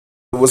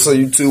What's up,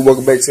 YouTube?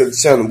 Welcome back to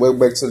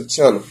the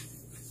channel.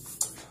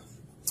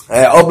 I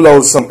had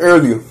uploaded some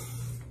earlier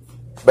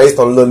based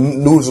on the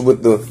news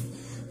with the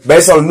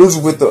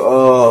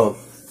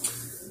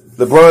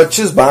LeBron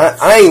chips,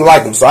 but I ain't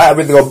like them, so I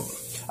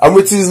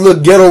went to this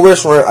little ghetto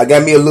restaurant. I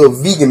got me a little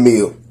vegan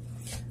meal.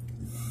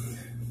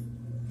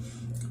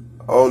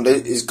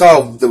 It's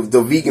called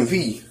the Vegan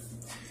Pea.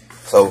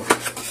 So,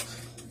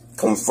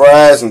 come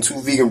fries and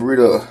 2 vegan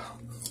burritos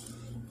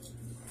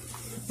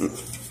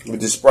with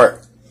this Sprite.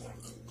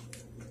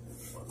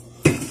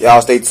 Y'all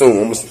stay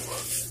tuned.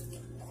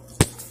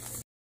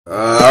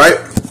 Alright.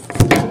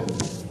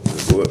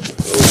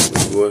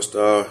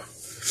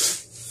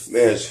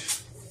 Man,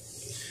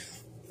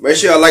 make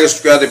sure y'all like and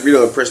subscribe to the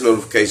video and press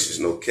notifications.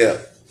 No cap.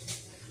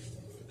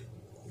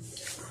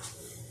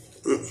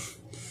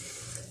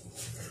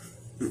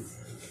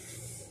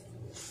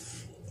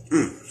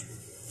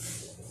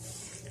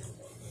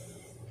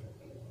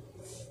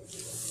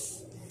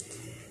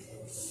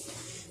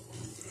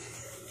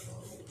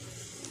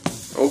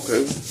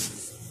 Okay.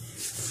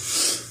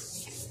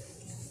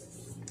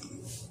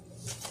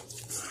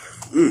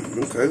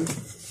 Okay.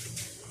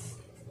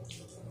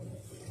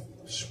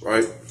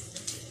 Sprite.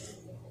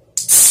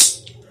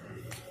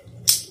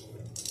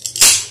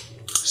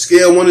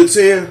 Scale 1 to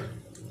 10.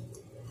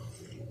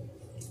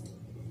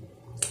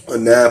 A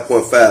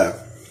 9.5.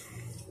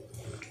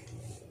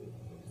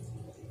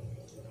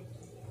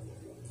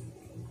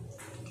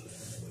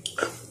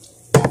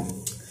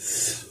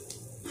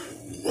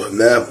 A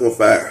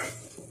 9.5.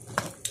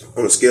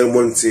 On a scale of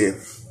 1 to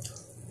 10.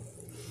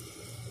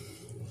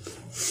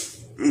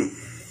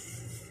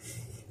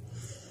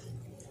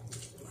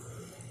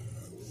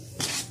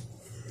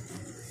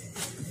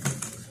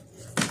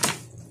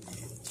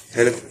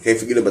 Can't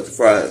forget about the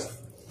fries.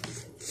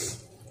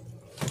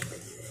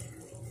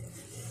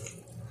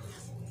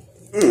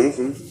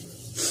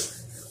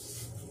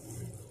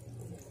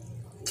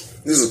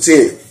 This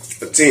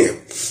is a 10.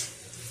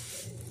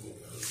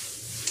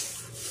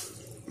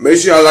 Make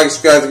sure y'all like and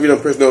subscribe to the video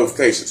and press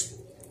notifications.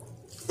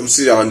 I'm gonna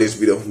see y'all in this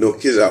video. No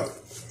kids out.